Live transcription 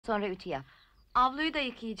Sonra ütü yap. Avluyu da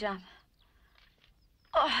yıkayacağım.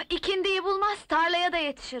 Oh, ikindiyi bulmaz, tarlaya da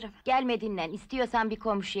yetişirim. Gelme dinlen, istiyorsan bir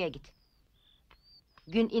komşuya git.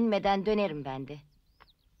 Gün inmeden dönerim ben de.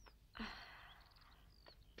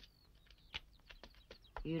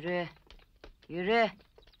 Yürü, yürü.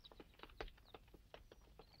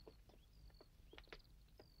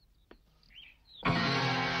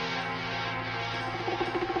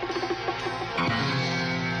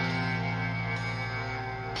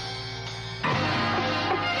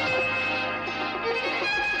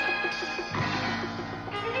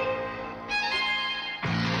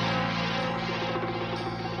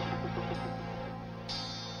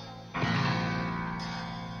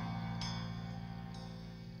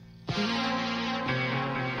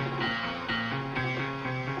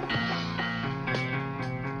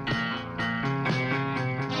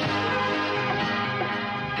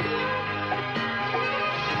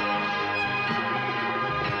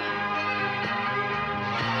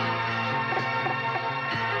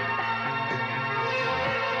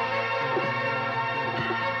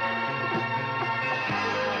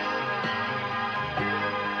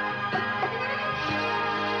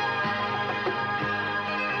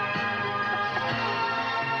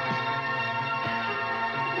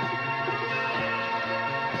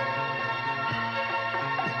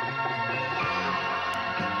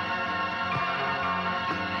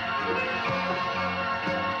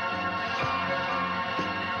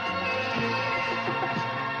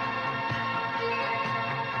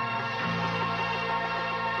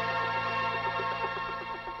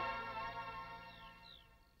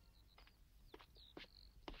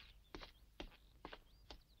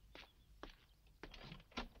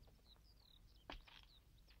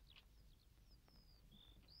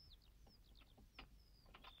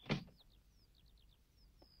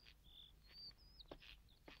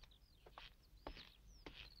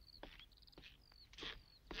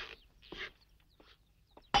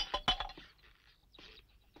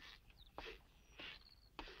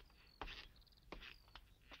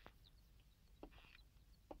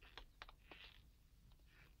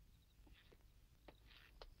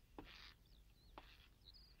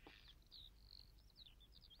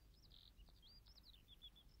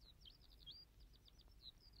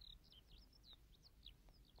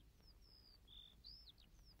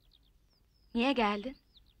 Niye geldin?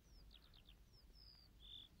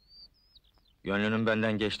 Gönlünün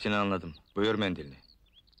benden geçtiğini anladım. Buyur mendilini.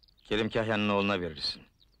 Kerim Kahya'nın oğluna verirsin.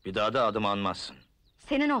 Bir daha da adımı anmazsın.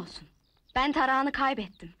 Senin olsun. Ben tarağını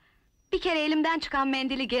kaybettim. Bir kere elimden çıkan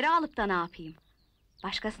mendili geri alıp da ne yapayım?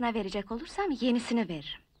 Başkasına verecek olursam yenisini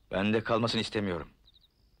veririm. Ben de kalmasını istemiyorum.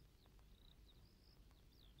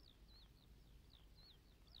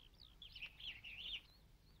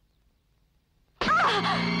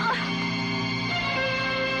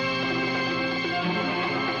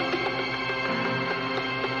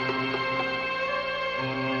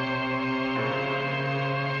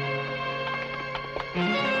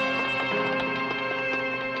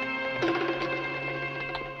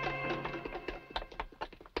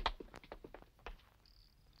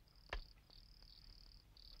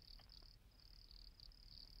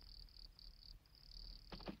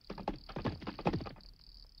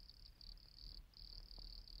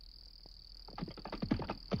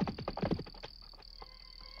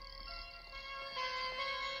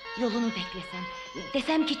 Yolunu beklesem,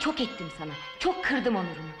 desem ki çok ettim sana, çok kırdım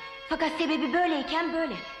onurunu. Fakat sebebi böyleyken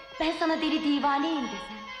böyle. Ben sana deli divaneyim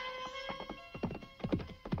desem.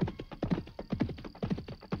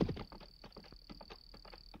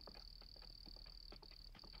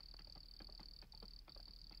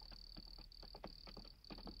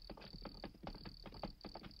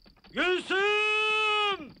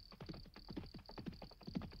 Gülsüm!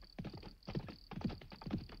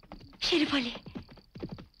 Şerif Ali!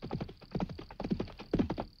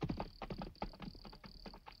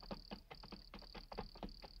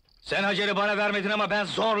 Sen Hacer'i bana vermedin ama ben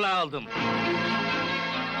zorla aldım.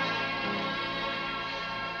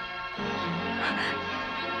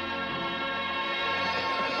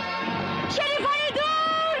 Şerif Ali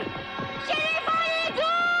dur! Şerif Ali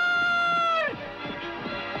dur!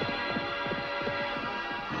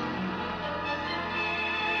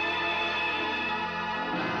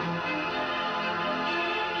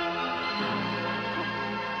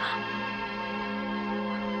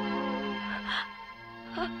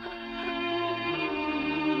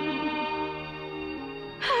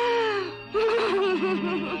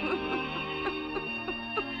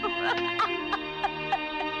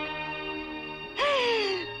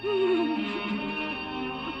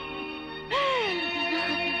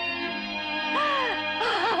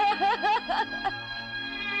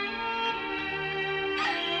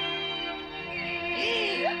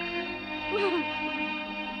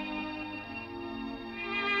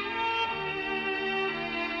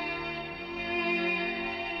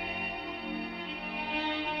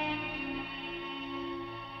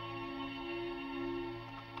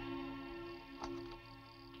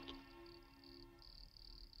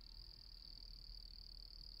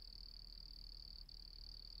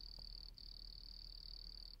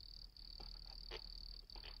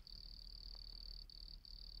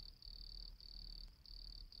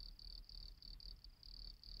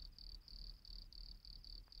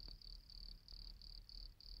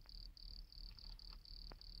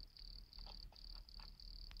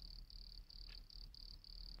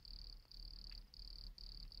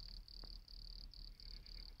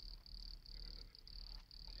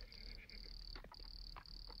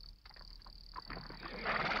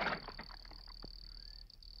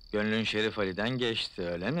 Gönlün Şerif Ali'den geçti,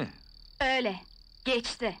 öyle mi? Öyle,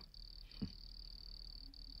 geçti.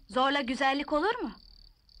 Zorla güzellik olur mu?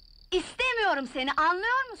 İstemiyorum seni,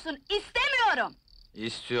 anlıyor musun? İstemiyorum!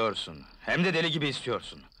 İstiyorsun, hem de deli gibi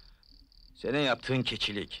istiyorsun. Senin yaptığın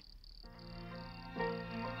keçilik.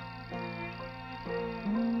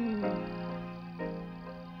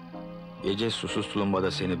 Gece susuz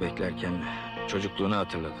tulumbada seni beklerken çocukluğunu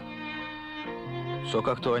hatırladım.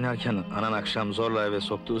 Sokakta oynarken anan akşam zorla eve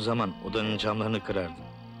soktuğu zaman odanın camlarını kırardın.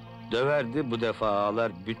 Döverdi, bu defa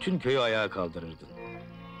ağlar, bütün köyü ayağa kaldırırdın.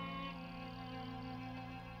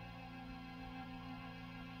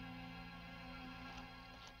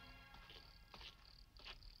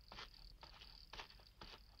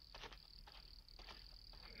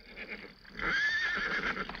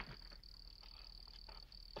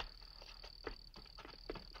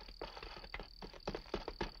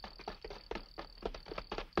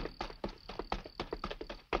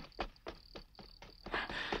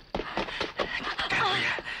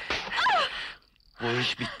 Bu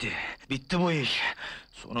iş bitti. Bitti bu iş.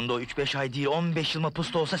 Sonunda o 3-5 ay değil, 15 yıl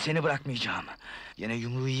mapusta olsa seni bırakmayacağım. Yine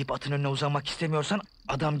yumruğu yiyip atın önüne uzanmak istemiyorsan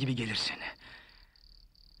adam gibi gelirsin.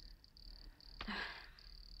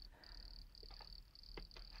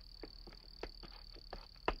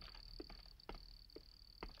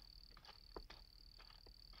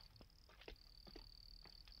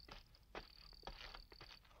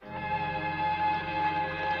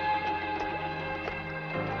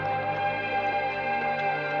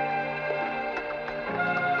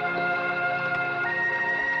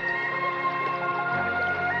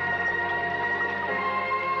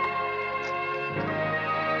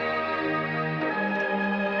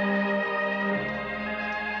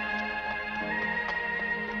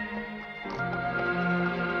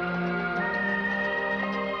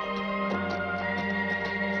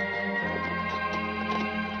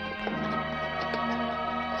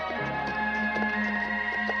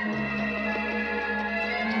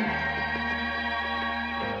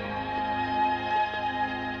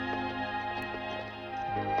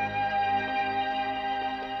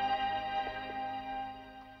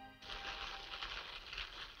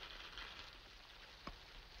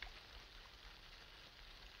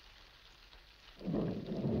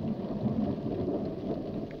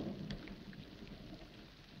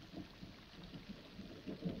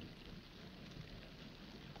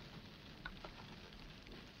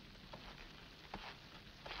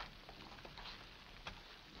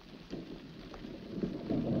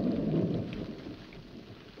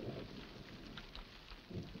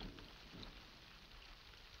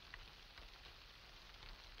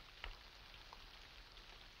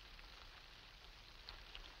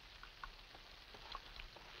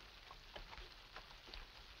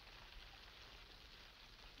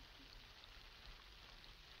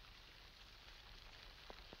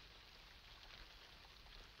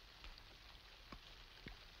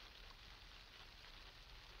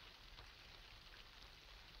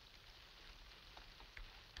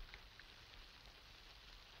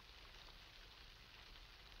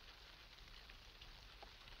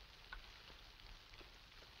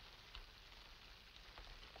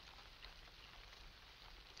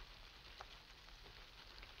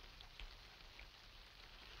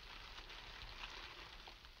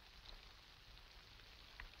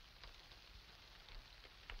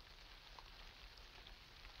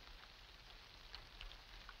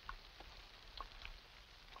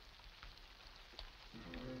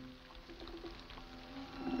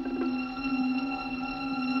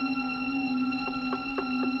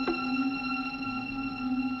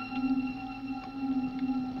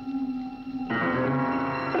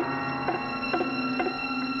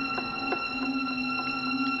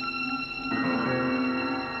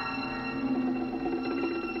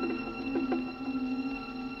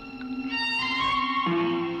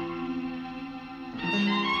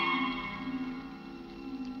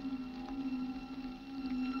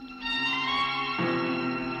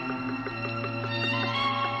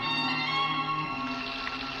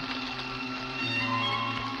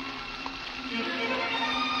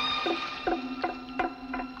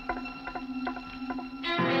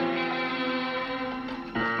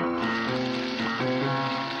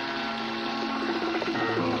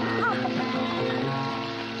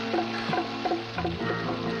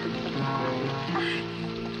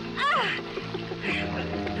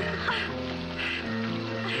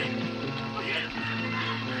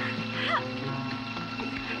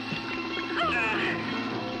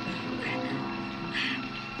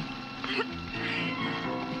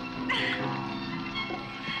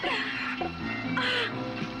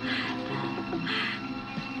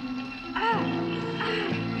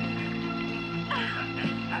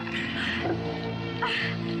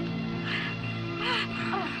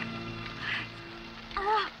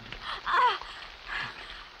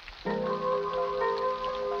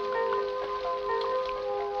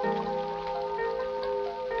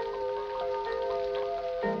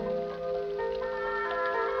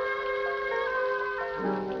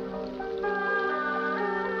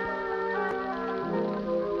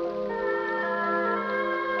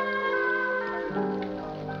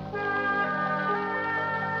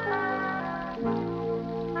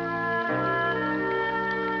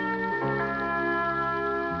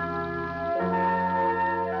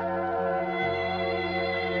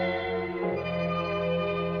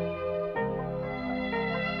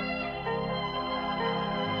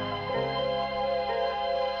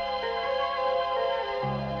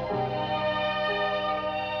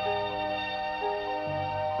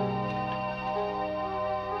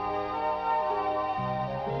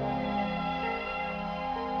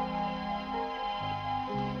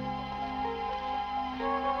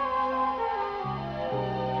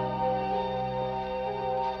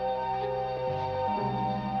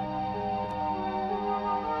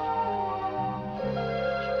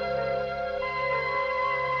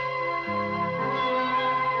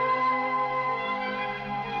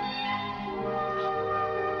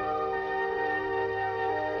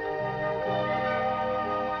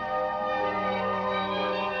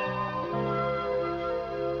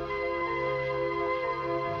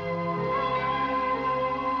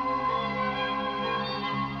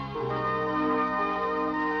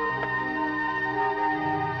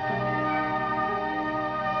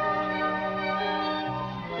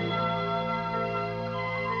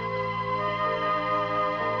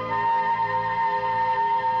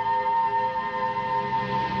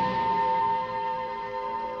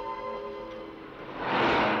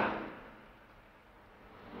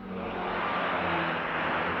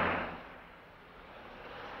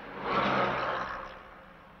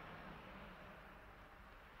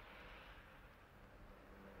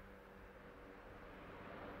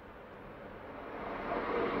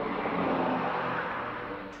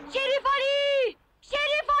 Şerif Ali!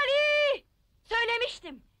 Şerif Ali!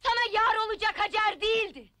 Söylemiştim, sana yar olacak Hacer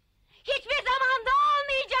değildi. Hiçbir zamanda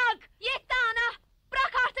olmayacak! Yetti ana!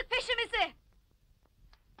 Bırak artık peşimizi!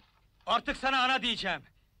 Artık sana ana diyeceğim.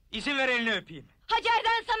 İzin ver, elini öpeyim.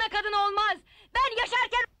 Hacer'den sana kadın olmaz! Ben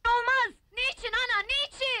yaşarken olmaz! Niçin ana,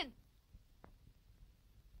 niçin?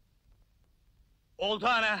 Oldu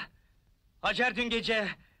ana. Hacer dün gece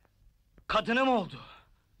kadınım oldu.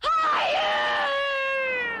 Hayır!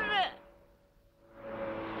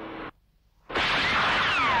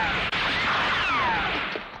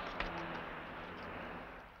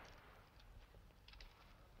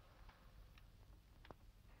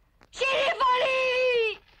 Şerif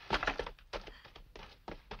Ali!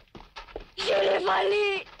 Şerif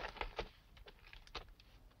Ali!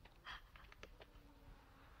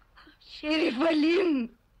 Şerif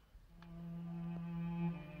Ali'm!